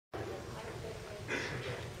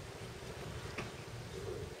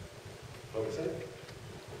focusing?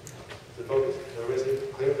 Is it focused? Everybody see?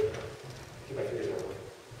 Clear? Keep my fingers out.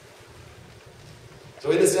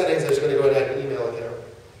 So in the settings, I'm just going to go ahead and add an email account.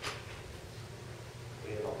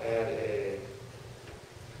 And I'll add a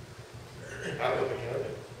Outlook account.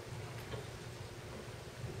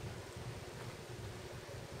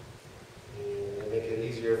 And make it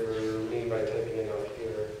easier for me by typing it out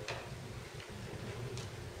here.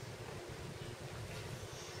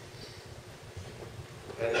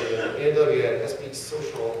 And then AW at SB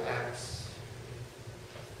Social Apps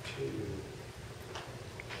 2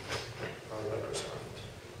 on Microsoft.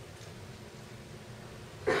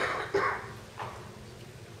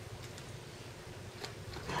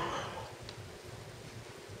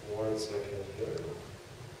 One second here.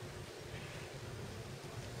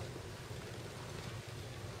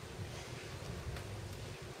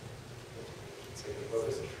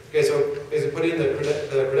 Okay, so basically put in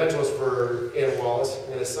the credentials for Ann Wallace. I'm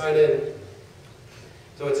going to sign in.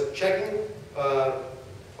 So it's checking,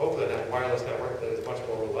 hopefully on that wireless network that is much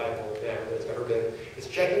more reliable now than it's ever been. It's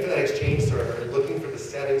checking for that Exchange server and looking for the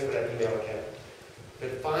settings for that email account. If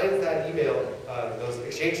it finds that email, those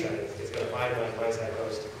Exchange settings, it's going to find my site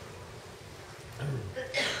host. All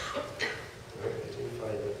right, I didn't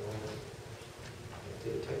find it. I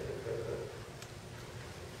did type it correctly.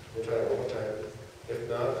 We'll try that one more time. If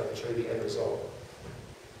not, I can show you the end result.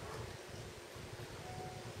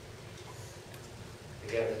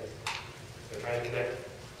 Again, I'm trying to connect.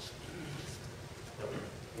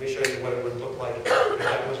 Let me show you what it would look like if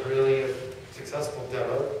that was really a successful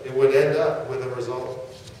demo. It would end up with a result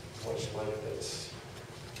much like this.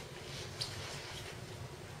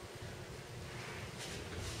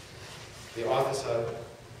 The Office Hub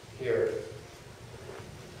here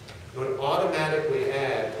would automatically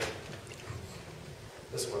add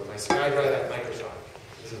this one, my SkyDrive at Microsoft.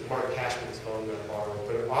 This is Mark Cashman's phone that I borrowed.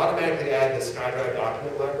 But it automatically add the SkyDrive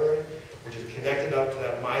document library, which is connected up to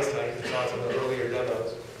that My Site. You saw some of the earlier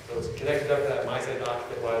demos. So it's connected up to that My Site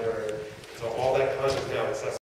document library. So all that content is now accessible.